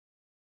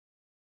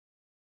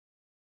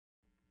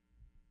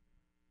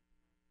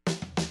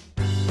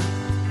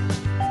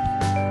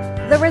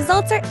The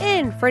results are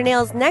in for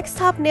Nail's Next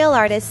Top Nail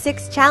Artist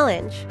 6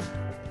 challenge.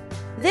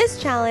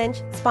 This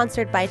challenge,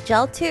 sponsored by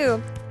Gel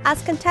 2,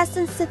 asked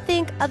contestants to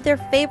think of their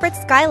favorite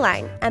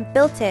skyline and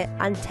built it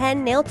on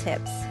 10 nail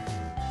tips.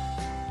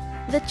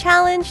 The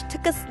challenge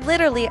took us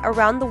literally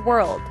around the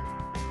world,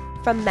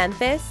 from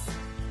Memphis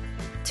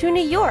to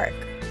New York,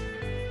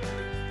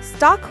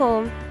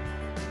 Stockholm,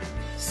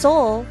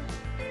 Seoul,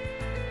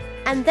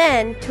 and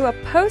then to a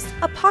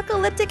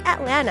post-apocalyptic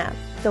Atlanta,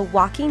 the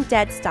Walking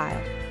Dead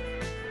style.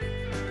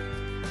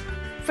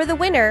 For the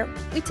winner,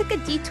 we took a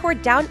detour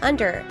down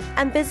under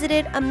and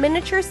visited a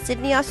miniature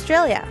Sydney,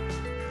 Australia,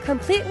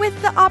 complete with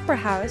the Opera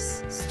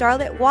House,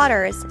 starlit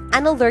waters,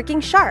 and a lurking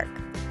shark.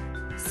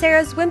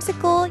 Sarah's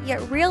whimsical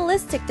yet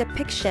realistic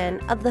depiction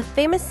of the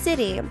famous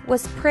city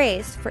was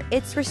praised for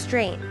its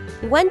restraint.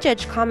 One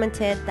judge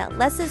commented that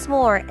less is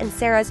more in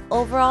Sarah's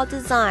overall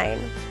design,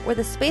 where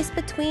the space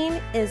between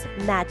is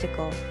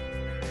magical.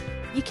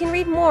 You can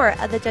read more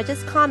of the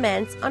judges'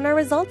 comments on our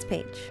results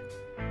page.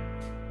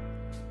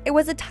 It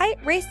was a tight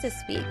race this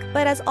week,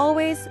 but as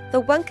always,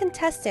 the one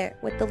contestant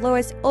with the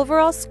lowest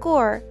overall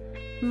score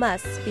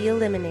must be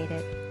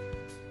eliminated.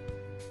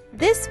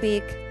 This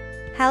week,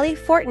 Hallie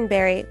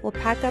Fortenberry will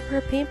pack up her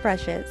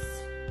paintbrushes.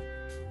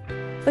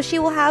 But she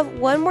will have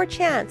one more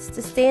chance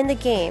to stay in the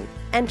game,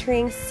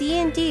 entering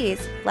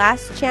C&D's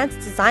Last Chance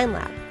Design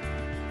Lab.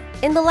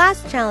 In the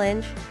last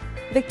challenge,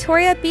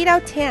 Victoria beat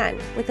out Tan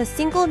with a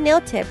single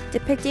nail tip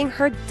depicting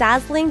her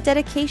dazzling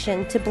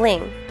dedication to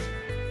bling.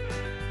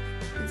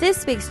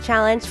 This week's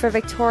challenge for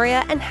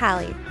Victoria and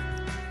Hallie: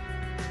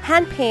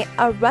 hand paint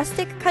a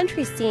rustic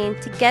country scene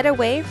to get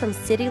away from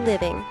city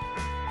living.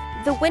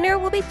 The winner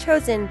will be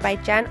chosen by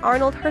Jan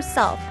Arnold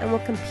herself and will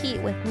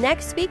compete with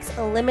next week's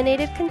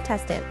eliminated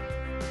contestant.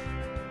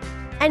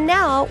 And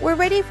now we're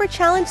ready for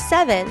Challenge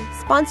 7,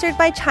 sponsored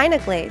by China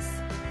Glaze.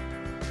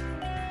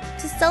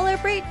 To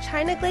celebrate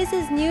China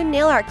Glaze's new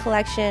nail art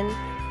collection,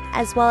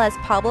 as well as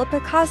Pablo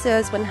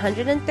Picasso's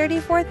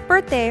 134th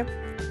birthday,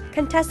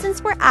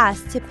 contestants were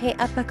asked to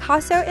paint a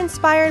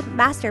Picasso-inspired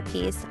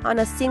masterpiece on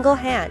a single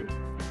hand.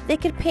 They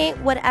could paint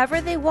whatever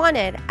they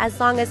wanted as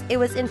long as it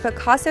was in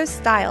Picasso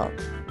style.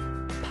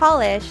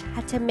 Polish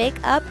had to make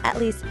up at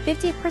least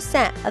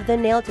 50% of the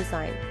nail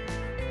design.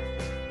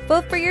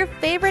 Vote for your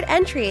favorite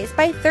entries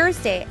by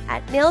Thursday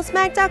at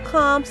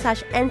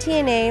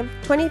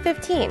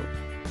nailsmag.com/ntna2015.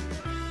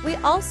 We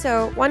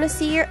also want to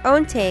see your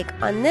own take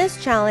on this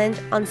challenge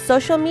on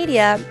social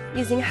media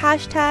using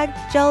hashtag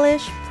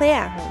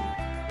 #GelishPlayAtHome.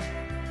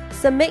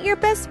 Submit your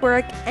best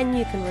work and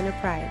you can win a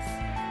prize.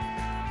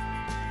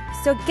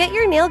 So get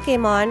your nail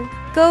game on,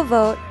 go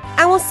vote,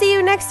 and we'll see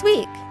you next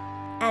week.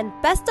 And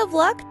best of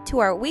luck to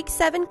our Week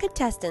 7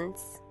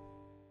 contestants.